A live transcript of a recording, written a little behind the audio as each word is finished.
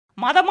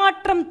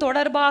மதமாற்றம்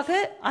தொடர்பாக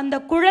அந்த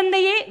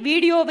குழந்தையே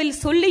வீடியோவில்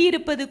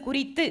சொல்லியிருப்பது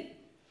குறித்து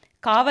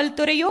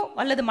காவல்துறையோ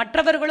அல்லது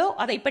மற்றவர்களோ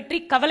அதை பற்றி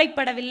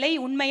கவலைப்படவில்லை.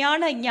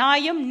 உண்மையான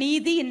நியாயம்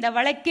நீதி இந்த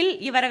வழக்கில்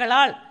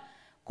இவர்களால்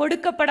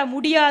கொடுக்கப்பட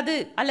முடியாது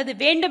அல்லது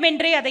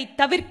வேண்டுமென்றே அதை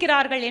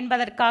தவிர்க்கிறார்கள்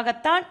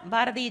என்பதற்காகத்தான்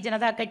பாரதிய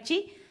ஜனதா கட்சி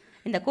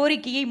இந்த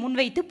கோரிக்கையை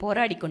முன்வைத்து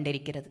போராடி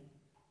கொண்டிருக்கிறது.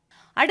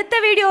 அடுத்த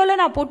வீடியோவில்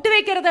நான் பொட்டு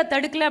வைக்கிறத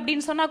தடுக்கல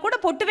அப்படின்னு சொன்னா கூட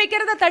பொட்டு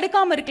வைக்கிறத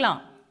தடுக்காம இருக்கலாம்.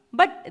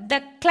 But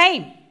the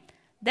claim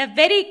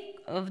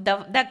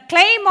the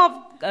claim of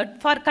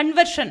for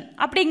conversion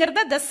அப்படிங்கிறத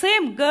the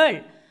same girl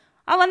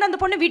அந்த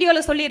பொண்ணு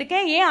வீடியோவில்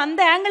சொல்லியிருக்கேன். ஏன்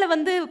அந்த ஆங்கிளை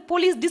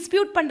போலீஸ்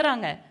டிஸ்பியூட்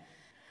பண்றாங்க.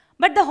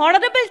 But the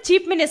honorable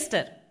chief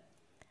minister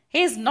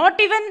has not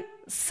even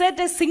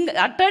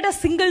uttered a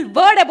single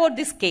word about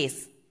this case.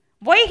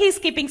 Why he is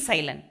keeping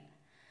silent?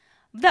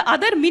 The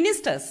other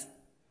ministers,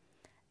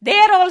 they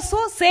are also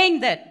saying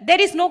that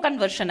there is no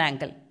conversion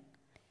angle.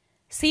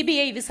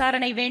 CBI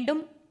விசாரணை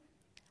வேண்டும்.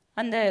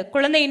 அந்த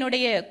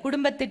குழந்தையினுடைய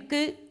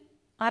குடும்பத்திற்கு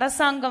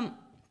அரசாங்கம்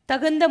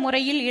தகுந்த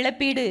முறையில்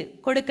இழப்பீடு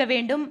கொடுக்க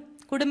வேண்டும்.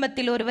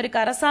 குடும்பத்தில் ஒருவருக்கு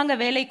அரசாங்க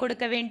வேலை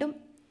கொடுக்க வேண்டும்.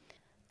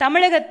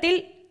 தமிழகத்தில்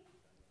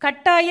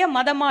கட்டாய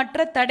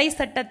மதமாற்ற தடை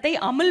சட்டத்தை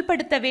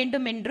அமுல்படுத்த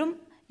வேண்டும் என்றும்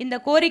இந்த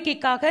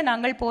கோரிக்கைக்காக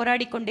நாங்கள்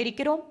போராடி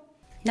கொண்டிருக்கிறோம்.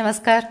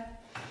 நமஸ்கார்,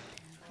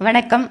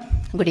 வணக்கம்,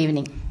 good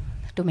evening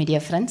to my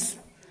dear friends.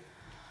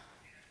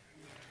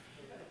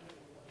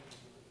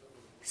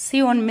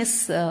 See on Miss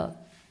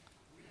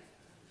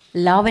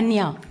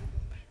Lavanya,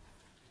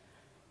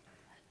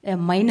 a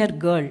minor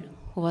girl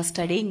who was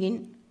studying in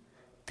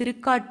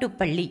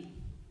Tirukkattupalli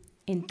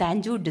in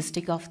Thanjavur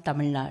district of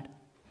Tamil Nadu.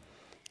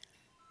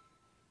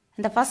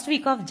 In the first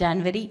week of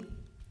January,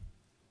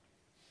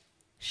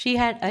 she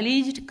had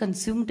alleged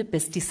consumed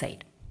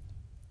pesticide.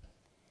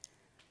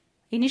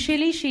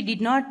 Initially, she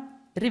did not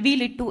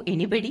reveal it to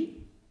anybody.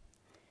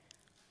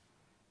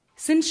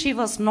 Since she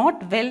was not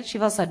well, she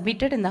was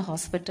admitted in the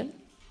hospital.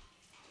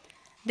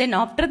 Then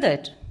after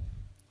that,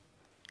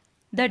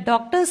 the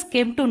doctors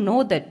came to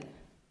know that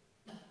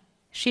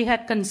she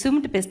had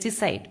consumed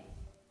pesticide.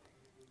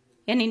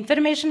 An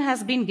information has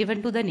been given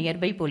to the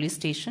nearby police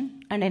station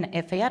and an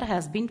FIR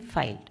has been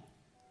filed.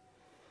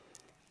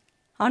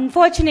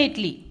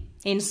 Unfortunately,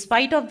 in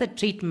spite of the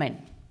treatment,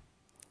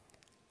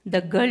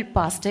 the girl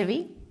passed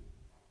away.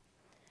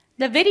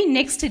 The very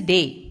next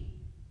day,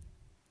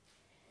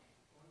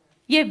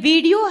 a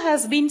video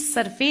has been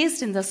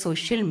surfaced in the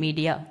social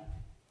media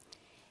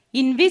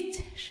in which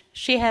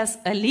she has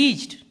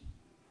alleged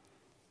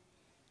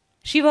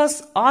she was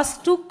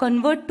asked to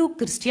convert to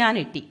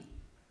Christianity.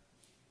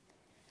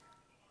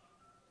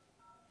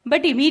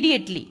 But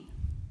immediately,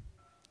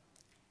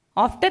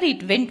 after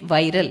it went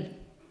viral,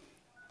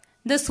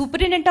 the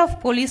superintendent of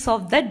police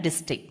of that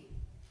district,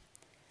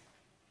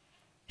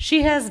 she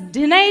has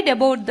denied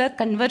about the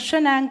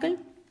conversion angle,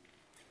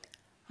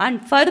 and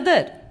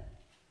further,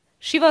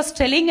 she was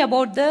telling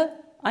about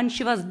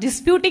she was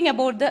disputing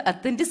about the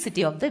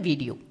authenticity of the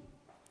video.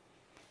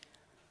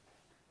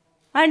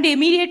 And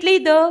immediately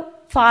the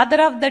father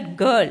of that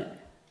girl,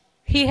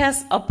 he has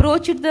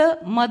approached the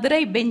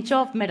Madurai bench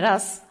of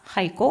Madras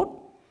High Court.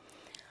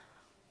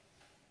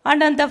 And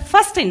on the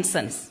first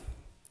instance,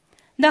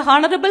 the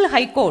Honorable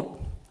High Court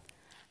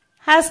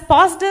has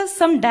passed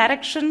some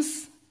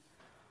directions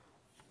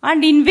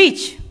and in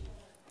which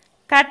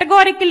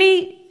categorically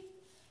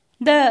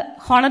the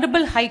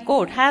Honorable High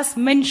Court has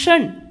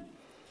mentioned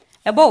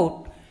about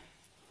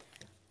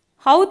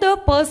how the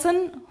person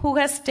who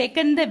has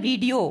taken the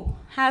video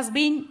has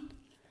been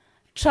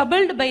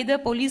troubled by the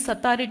police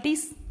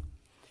authorities,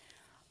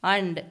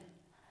 and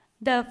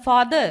the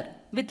father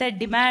with a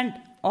demand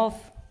of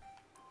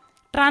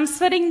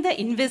transferring the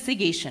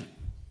investigation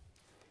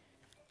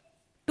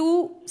to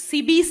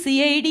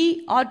CBCID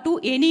or to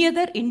any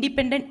other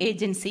independent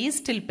agency is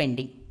still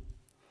pending.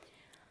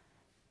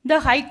 The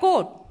High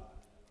Court,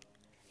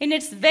 in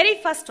its very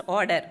first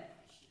order,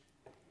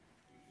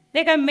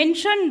 they have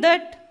mentioned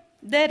that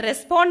the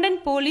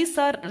respondent police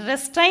are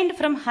restrained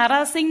from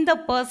harassing the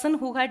person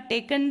who had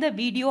taken the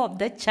video of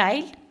the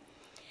child,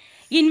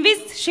 in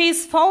which she is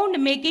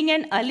found making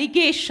an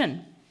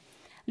allegation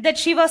that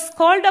she was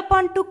called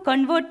upon to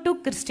convert to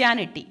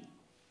Christianity.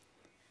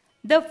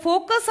 The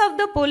focus of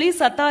the police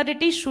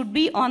authority should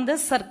be on the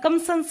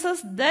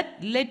circumstances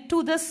that led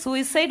to the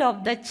suicide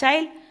of the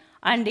child,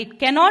 and it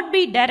cannot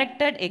be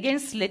directed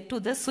against led to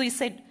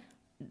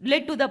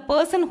the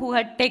person who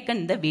had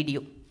taken the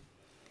video.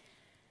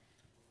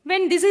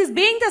 When this is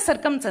being the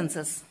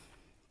circumstances,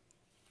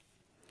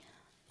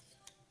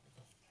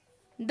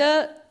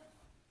 the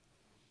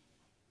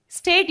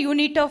state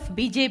unit of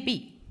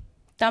BJP,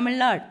 Tamil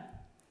Nadu,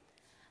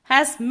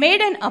 has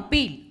made an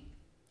appeal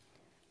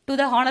to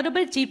the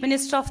Honorable Chief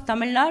Minister of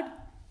Tamil Nadu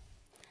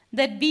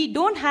that we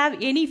don't have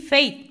any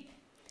faith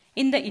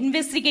in the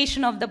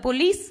investigation of the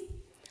police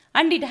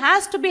and it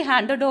has to be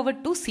handed over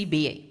to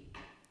CBI.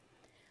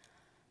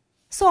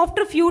 So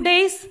after a few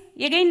days,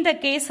 again the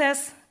case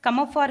has come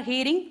up for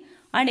hearing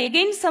and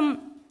again some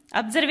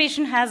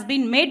observation has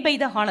been made by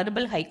the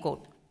Honorable High Court.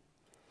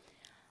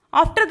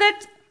 After that,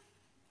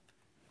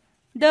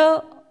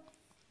 the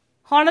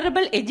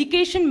Honorable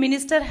Education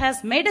Minister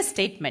has made a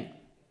statement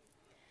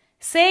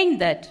saying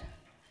that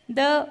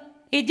the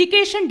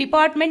Education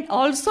Department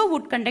also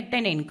would conduct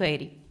an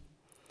inquiry,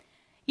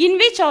 in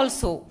which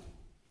also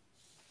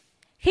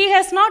he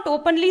has not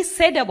openly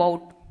said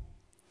about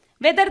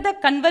whether the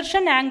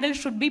conversion angle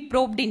should be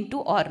probed into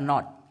or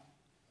not.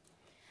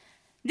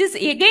 This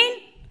again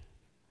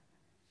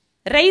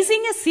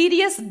raising a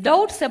serious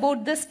doubts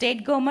about the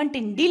state government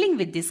in dealing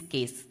with this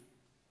case.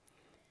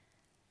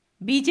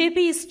 BJP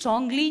is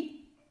strongly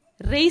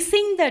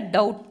raising the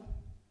doubt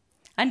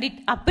and it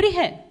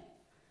apprehends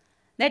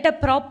that a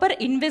proper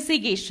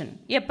investigation,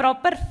 a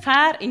proper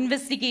fair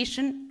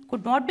investigation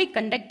could not be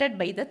conducted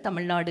by the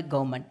Tamil Nadu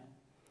government.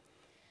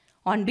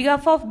 On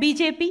behalf of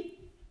BJP,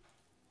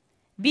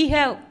 we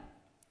have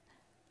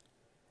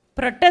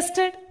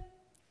protested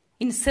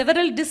in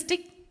several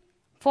districts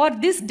for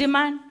this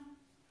demand,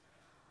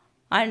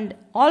 and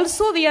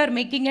also we are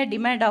making a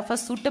demand of a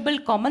suitable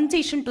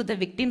compensation to the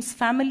victim's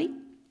family.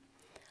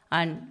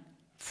 And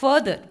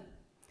further,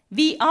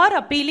 we are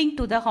appealing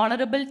to the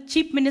Honorable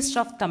Chief Minister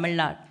of Tamil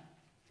Nadu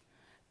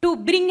to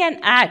bring an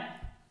act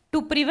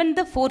to prevent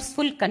the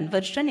forceful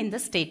conversion in the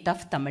state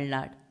of Tamil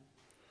Nadu.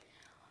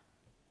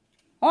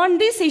 On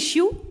this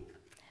issue,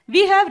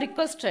 we have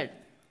requested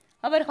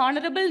our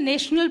Honorable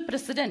National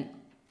President,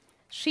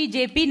 Shri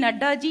J.P.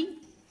 Nadda ji,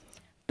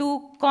 to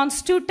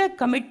constitute a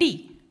committee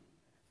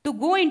to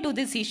go into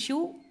this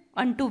issue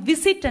and to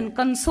visit and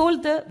console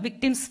the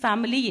victim's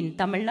family in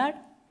Tamil Nadu.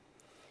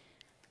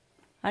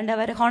 And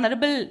our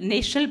Honorable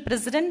National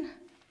President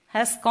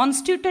has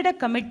constituted a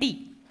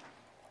committee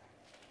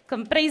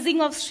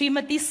comprising of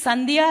Srimati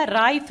Sandhya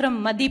Rai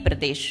from Madhya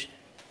Pradesh.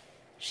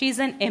 She is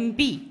an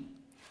MP.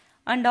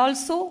 And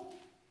also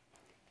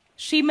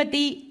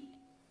Srimati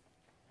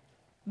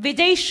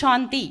Vijay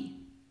Shanti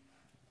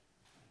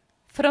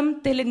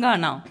from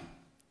Telangana.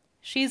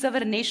 She is our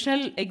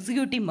National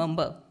Executive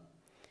Member.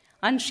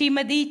 And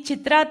Srimati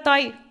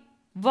Chitratai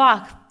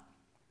Vagh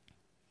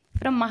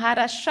from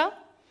Maharashtra.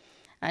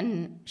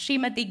 And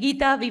Srimati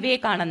Geeta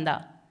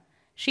Vivekananda.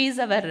 She is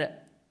our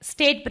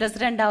State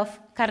President of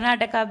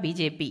Karnataka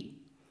BJP.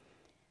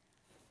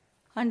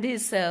 And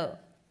this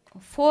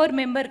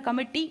 4-member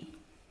committee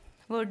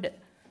would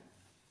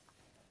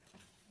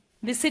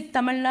visit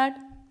Tamil Nadu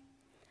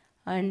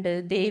and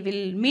they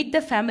will meet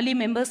the family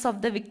members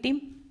of the victim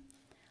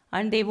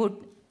and they would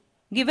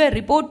give a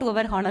report to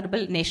our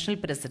Honorable National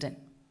President.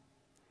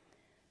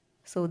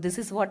 So this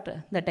is what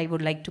that I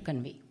would like to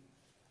convey.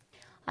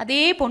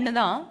 அதே பொண்ணு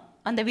தான்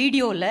அந்த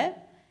வீடியோவில்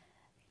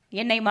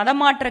என்னை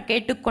மதமாற்ற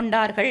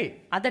கேட்டுக்கொண்டார்கள்,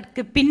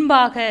 அதற்கு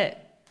பின்பாக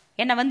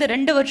என்னை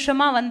 2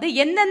 வருஷமாக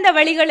எந்தெந்த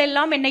வழிகள்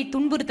எல்லாம் என்னை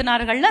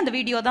துன்புறுத்தினார்கள்னு அந்த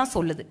வீடியோ தான்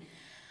சொல்லுது.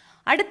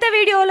 அடுத்த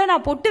வீடியோவில்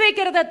நான் பொட்டு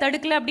வைக்கிறத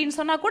தடுக்கல அப்படின்னு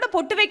சொன்னால் கூட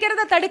பொட்டு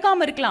வைக்கிறத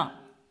தடுக்காமல் இருக்கலாம்.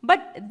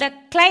 But the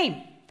claim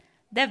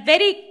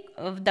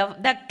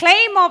the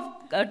claim of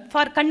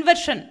for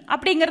conversion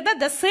அப்படிங்கிறத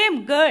த சேம்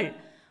கேர்ள்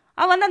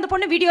அவன் அந்த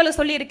பொண்ணு வீடியோவில்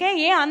சொல்லியிருக்கேன்.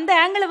 ஏன் அந்த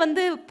ஆங்கிளை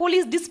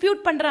போலீஸ்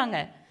டிஸ்பியூட் பண்ணுறாங்க?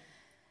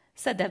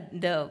 So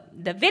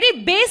the very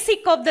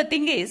basic of the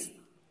thing is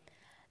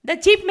the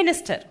chief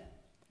minister,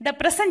 the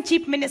present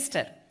chief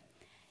minister,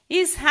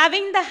 is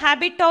having the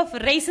habit of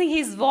raising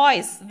his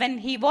voice when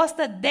he was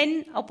the then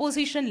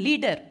opposition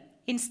leader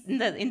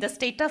in the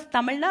state of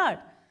Tamil Nadu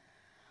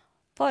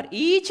for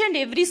each and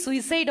every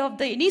suicide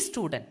of any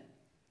student.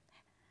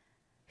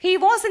 He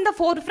was in the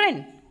forefront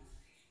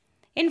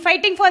in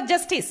fighting for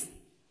justice,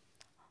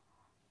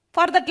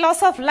 for the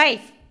loss of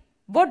life.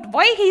 But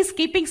why he is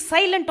keeping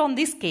silent on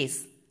this case?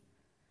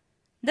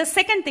 The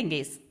second thing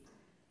is,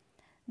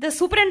 the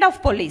superintendent of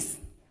police,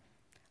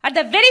 at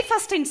the very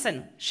first instant,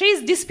 she is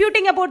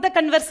disputing about the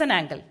conversion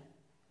angle.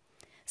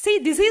 See,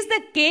 this is the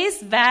case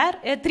where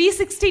a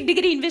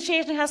 360-degree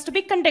investigation has to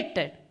be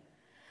conducted.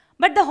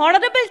 But the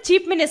Honorable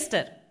Chief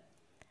Minister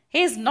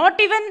has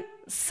not even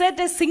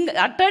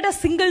uttered a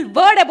single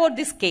word about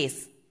this case.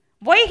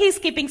 Why he is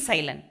keeping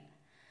silent?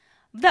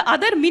 The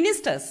other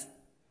ministers,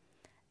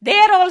 they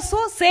are also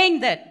saying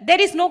that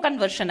there is no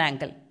conversion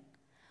angle.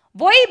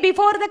 Why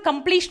before the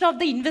completion of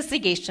the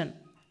investigation?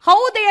 How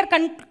they are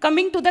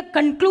coming to the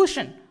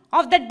conclusion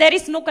of that there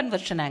is no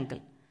conversion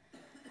angle?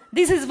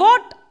 This is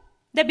what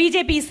the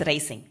BJP is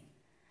raising.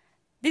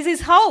 This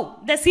is how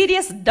the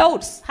serious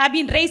doubts have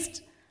been raised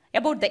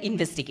about the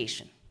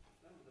investigation.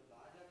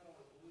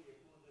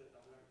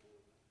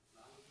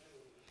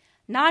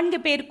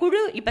 4 பேர்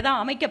குழு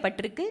இப்பதான்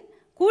அமைக்கப்பட்டிருக்கு.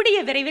 கூடிய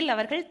விரைவில்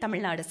அவர்கள்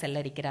தமிழ்நாடு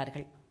செல்ல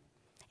இருக்கிறார்கள்.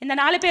 இந்த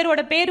 4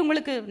 பேரோட பேர்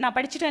உங்களுக்கு நான்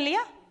படிச்சிட்டேன்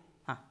இல்லையா?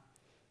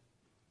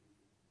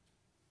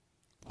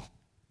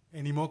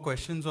 Any more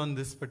questions on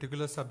this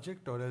particular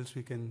subject, or else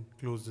we can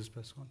close this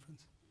press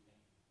conference?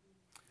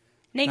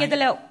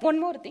 One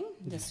more thing,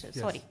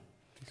 sorry.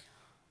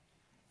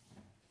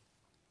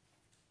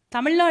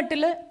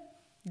 தமிழ்நாட்டில்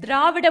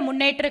திராவிட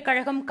முன்னேற்ற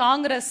கழகம்,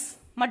 காங்கிரஸ்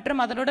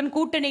மற்றும் அதனுடன்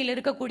கூட்டணியில்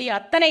இருக்கக்கூடிய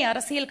அத்தனை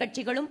அரசியல்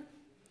கட்சிகளும்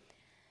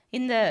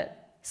இந்த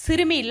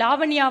சிறுமி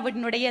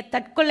லாவண்யாவினுடைய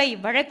தற்கொலை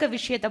வழக்கு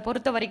விஷயத்தை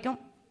பொறுத்த வரைக்கும்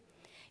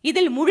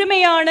இதில்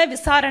முழுமையான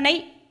விசாரணை,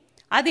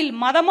 அதில்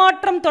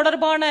மதமாற்றம்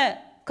தொடர்பான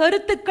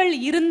கருத்துக்கள்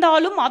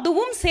இருந்தாலும்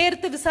அதுவும்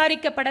சேர்த்து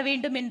விசாரிக்கப்பட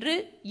வேண்டும் என்று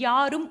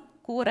யாரும்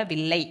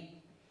கூறவில்லை.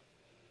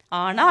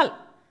 ஆனால்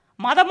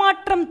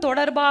மதமாற்றம்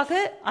தொடர்பாக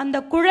அந்த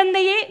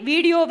குழந்தையே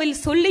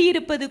வீடியோவில்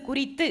சொல்லியிருப்பது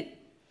குறித்து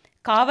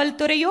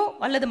காவல்துறையோ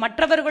அல்லது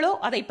மற்றவர்களோ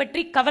அதை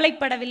பற்றி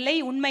கவலைப்படவில்லை.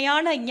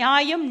 உண்மையான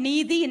நியாயம்,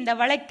 நீதி இந்த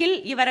வழக்கில்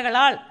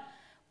இவர்களால்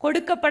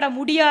கொடுக்கப்பட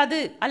முடியாது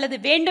அல்லது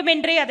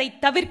வேண்டுமென்றே அதை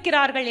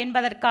தவிர்க்கிறார்கள்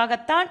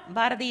என்பதற்காகத்தான்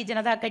பாரதிய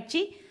ஜனதா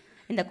கட்சி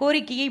இந்த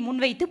கோரிக்கையை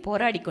முன்வைத்து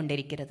போராடி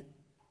கொண்டிருக்கிறது.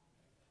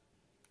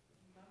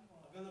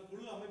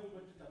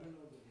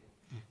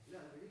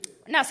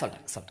 நான்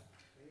சொல்றேன்.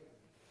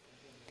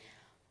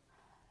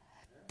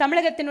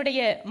 தமிழகத்தினுடைய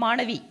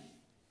மாணவி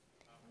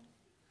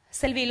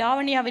செல்வி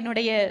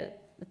லாவண்யாவினுடைய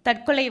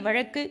தற்கொலை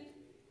வழக்கு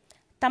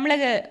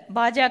தமிழக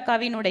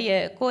பாஜகவினுடைய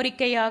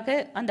கோரிக்கையாக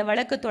அந்த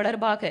வழக்கு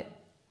தொடர்பாக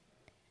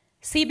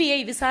சிபிஐ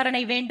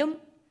விசாரணை வேண்டும்.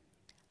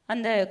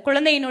 அந்த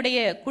குழந்தையினுடைய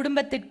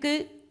குடும்பத்திற்கு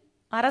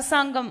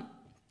அரசாங்கம்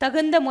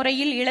தகுந்த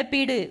முறையில்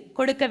இழப்பீடு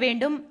கொடுக்க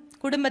வேண்டும்.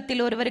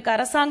 குடும்பத்தில் ஒருவருக்கு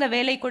அரசாங்க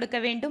வேலை கொடுக்க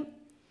வேண்டும்.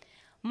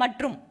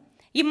 மற்றும்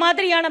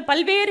இம்மாதிரியான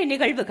பல்வேறு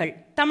நிகழ்வுகள்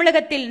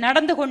தமிழகத்தில்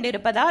நடந்து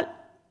கொண்டிருப்பதால்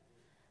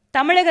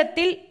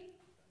தமிழகத்தில்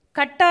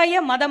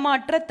கட்டாய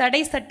மதமாற்ற தடை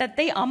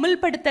சட்டத்தை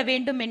அமுல்படுத்த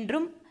வேண்டும்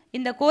என்றும்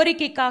இந்த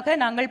கோரிக்கைக்காக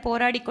நாங்கள்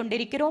போராடி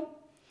கொண்டிருக்கிறோம்.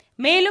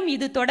 மேலும்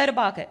இது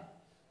தொடர்பாக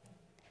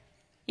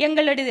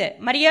எங்களுடைய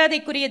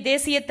மரியாதைக்குரிய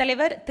தேசிய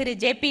தலைவர் திரு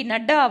ஜே.பி.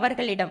 நட்டா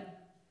அவர்களிடம்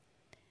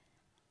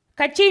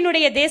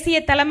கட்சியினுடைய தேசிய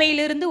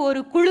தலைமையிலிருந்து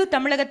ஒரு குழு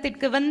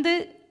தமிழகத்திற்கு வந்து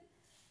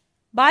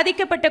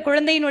பாதிக்கப்பட்ட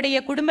குழந்தையினுடைய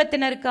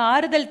குடும்பத்தினருக்கு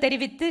ஆறுதல்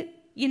தெரிவித்து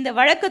இந்த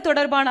வழக்கு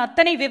தொடர்பான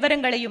அத்தனை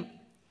விவரங்களையும்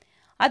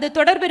அது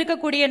தொடர்பு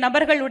இருக்கக்கூடிய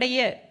நபர்களுடைய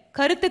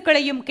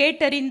கருத்துக்களையும்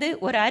கேட்டறிந்து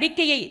ஒரு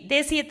அறிக்கையை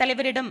தேசிய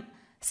தலைவரிடம்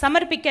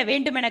சமர்ப்பிக்க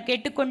வேண்டும் என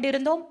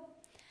கேட்டுக்கொண்டிருந்தோம்.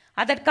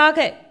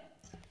 அதற்காக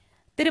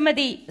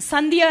திருமதி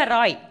சந்தியா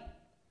ராய்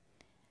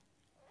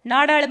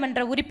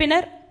நாடாளுமன்ற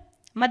உறுப்பினர்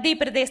மத்திய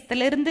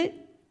பிரதேசத்திலிருந்து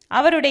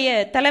அவருடைய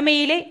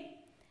தலைமையிலே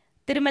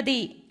திருமதி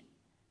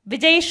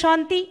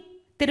விஜயசாந்தி,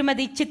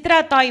 திருமதி சித்ரா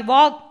தாய்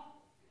வாக்,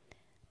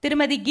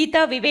 திருமதி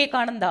கீதா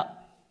விவேகானந்தா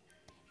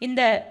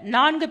இந்த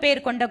 4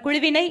 பேர் கொண்ட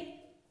குழுவினை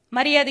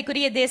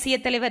மரியாதைக்குரிய தேசிய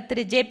தலைவர்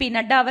திரு ஜே.பி.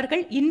 நட்டா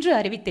அவர்கள் இன்று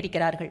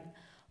அறிவித்திருக்கிறார்கள்.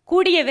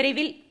 கூடிய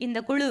விரைவில் இந்த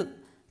குழு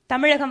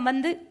தமிழகம்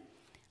வந்து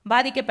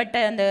பாதிக்கப்பட்ட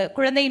அந்த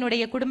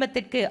குழந்தையினுடைய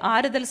குடும்பத்திற்கு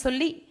ஆறுதல்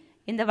சொல்லி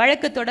இந்த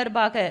வழக்கு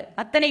தொடர்பாக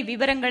அத்தனை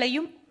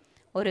விவரங்களையும்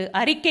ஒரு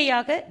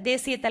அறிக்கையாக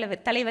தேசிய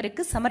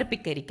தலைவருக்கு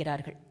சமர்ப்பிக்க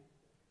இருக்கிறார்கள்.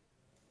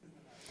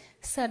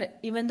 Sir,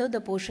 even though the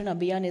Poshan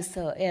Abhiyan is,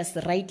 as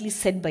rightly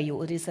said by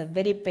you, it is a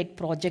very pet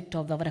project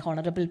of our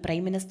Honorable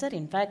Prime Minister.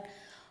 In fact,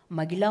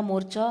 Mahila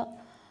Morcha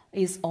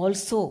is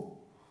also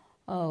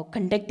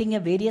conducting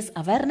a various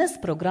awareness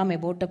program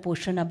about the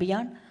Poshan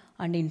Abhiyan.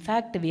 And in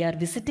fact, we are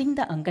visiting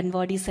the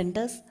Anganwadi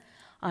centers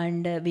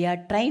and we are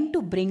trying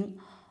to bring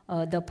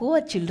the poor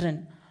children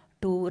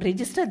to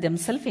register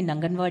themselves in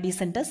Anganwadi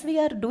centers. We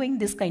are doing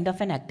this kind of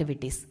an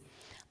activities.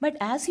 But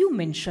as you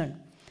mentioned,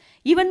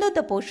 even though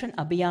the Poshan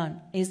Abhiyan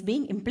is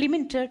being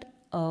implemented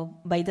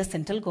by the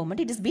central government,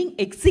 it is being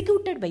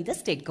executed by the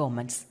state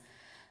governments.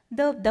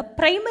 The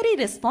primary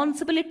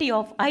responsibility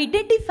of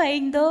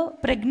identifying the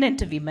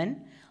pregnant women,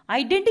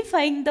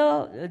 identifying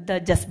the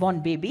just born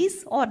babies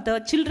or the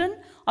children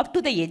up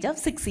to the age of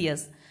 6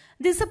 years,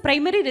 this is a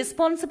primary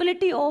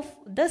responsibility of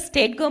the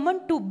state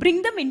government to bring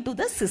them into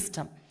the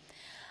system.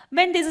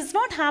 When this is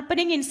not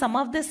happening in some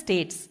of the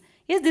states,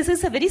 yes, this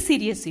is a very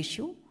serious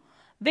issue.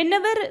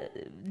 Whenever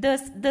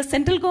the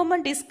central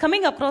government is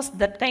coming across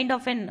that kind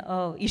of an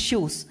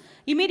issues,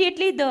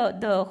 immediately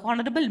the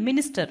Honorable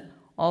Minister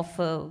of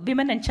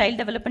Women and Child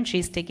Development, she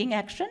is taking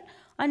action,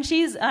 and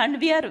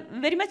we are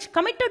very much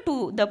committed to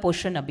the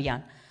Poshan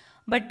Abhiyan.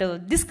 But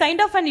this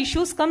kind of an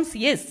issues comes,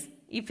 yes,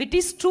 if it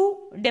is true,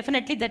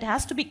 definitely that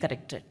has to be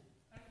corrected.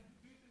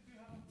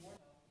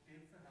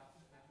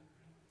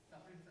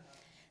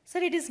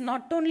 Sir, it is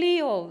not only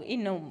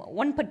in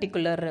one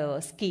particular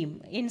scheme.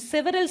 In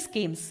several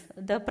schemes,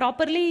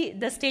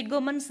 the state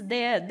governments,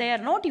 they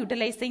are not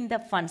utilizing the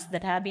funds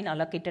that have been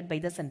allocated by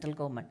the central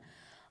government.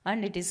 And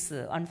it is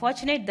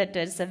unfortunate that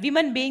there is a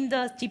women being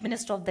the chief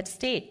minister of that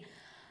state,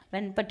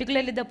 when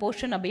particularly the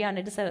Poshan Abhiyan,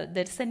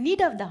 there is a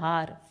need of the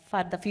hour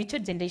for the future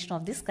generation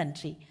of this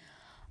country.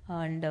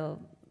 And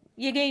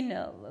again,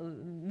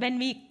 when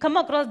we come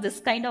across this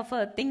kind of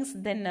things,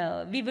 then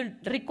we will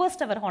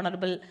request our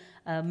Honorable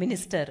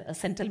Minister,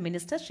 Central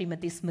Minister,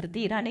 Srimati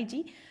Smriti Irani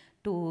ji,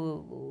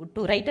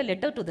 to write a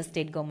letter to the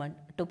state government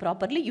to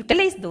properly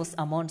utilize those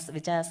amounts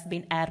which has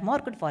been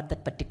earmarked for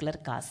that particular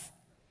cause.